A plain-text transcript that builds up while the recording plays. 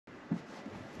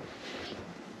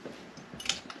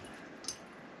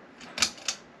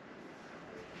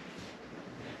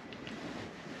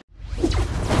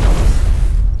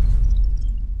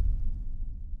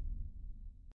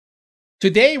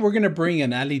Today we're gonna bring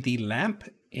an LED lamp,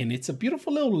 and it's a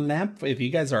beautiful little lamp. If you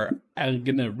guys are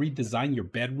gonna redesign your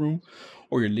bedroom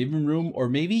or your living room, or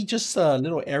maybe just a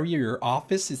little area, your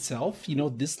office itself,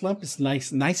 this lamp is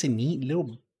nice and neat.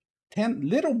 Little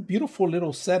beautiful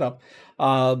little setup.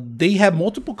 They have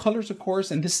multiple colors, of course,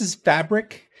 and this is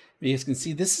fabric. You guys can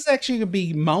see this is actually going to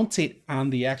be mounted on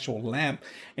the actual lamp,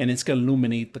 and it's going to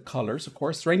illuminate the colors. Of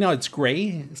course, right now it's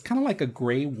gray. It's kind of like a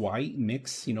gray white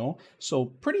mix, so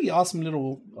pretty awesome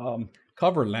little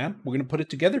cover lamp. We're going to put it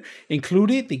together.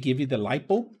 Included, they give you the light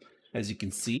bulb. As you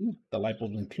can see, the light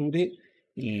bulb included.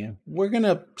 And we're going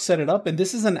to set it up. And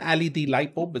this is an LED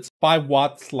light bulb. It's 5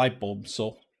 watts light bulb.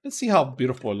 So let's see how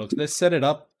beautiful it looks. Let's set it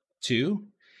up too.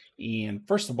 And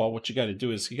first of all, what you got to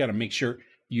do is you got to make sure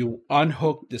you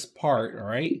unhook this part, all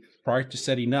right? Prior to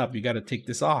setting up, you got to take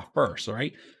this off first, all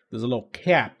right? There's a little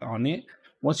cap on it.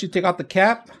 Once you take out the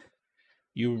cap,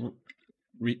 you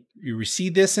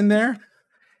receive this in there.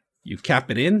 You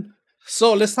cap it in.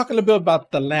 So let's talk a little bit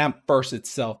about the lamp first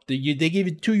itself. They give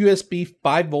you 2 USB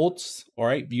 5 volts, all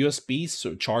right? USB,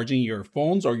 so charging your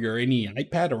phones or your any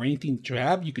iPad or anything that you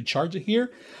have, you could charge it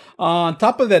here. On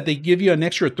top of that, they give you an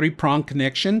extra 3-prong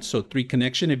connection, so 3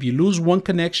 connection. If you lose one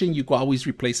connection, you can always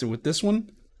replace it with this one.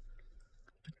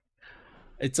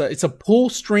 It's a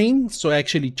pull string, so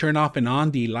actually turn off and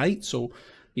on the light. So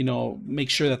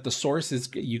make sure that the source is,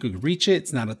 you could reach it.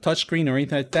 It's not a touch screen or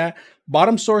anything like that.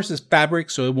 Bottom source is fabric,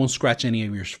 so it won't scratch any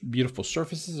of your beautiful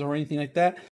surfaces or anything like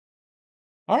that.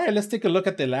 All right, let's take a look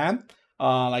at the lamp.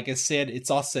 Like I said,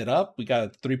 it's all set up. We got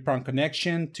a 3-prong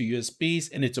connection, 2 USBs,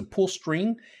 and it's a pull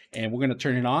string, and we're going to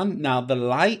turn it on. Now, the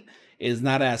light is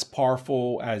not as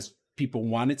powerful as people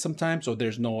want it sometimes, so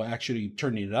there's no actually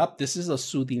turning it up. This is a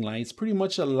soothing light. It's pretty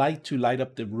much a light to light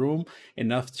up the room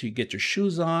enough to get your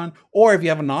shoes on, or if you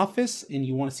have an office and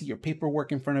you want to see your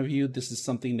paperwork in front of you, this is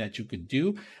something that you could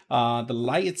do. The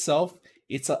light itself,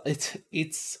 it's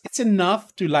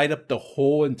enough to light up the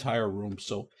whole entire room.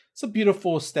 So it's a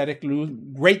beautiful aesthetic,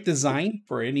 great design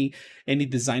for any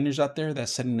designers out there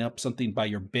that's setting up something by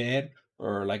your bed,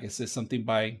 or like I said, something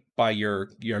by your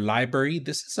library.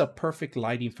 This is a perfect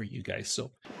lighting for you guys.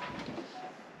 So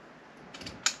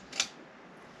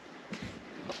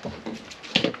okay.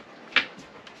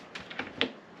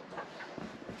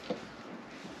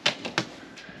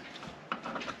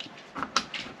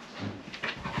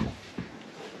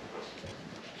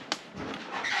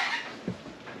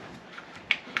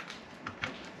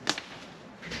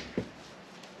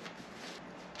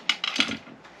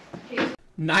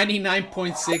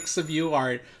 99.6 of you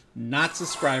are not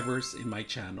subscribers in my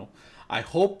channel. I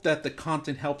hope that the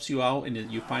content helps you out and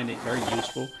that you find it very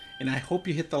useful. And I hope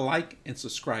you hit the like and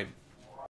subscribe.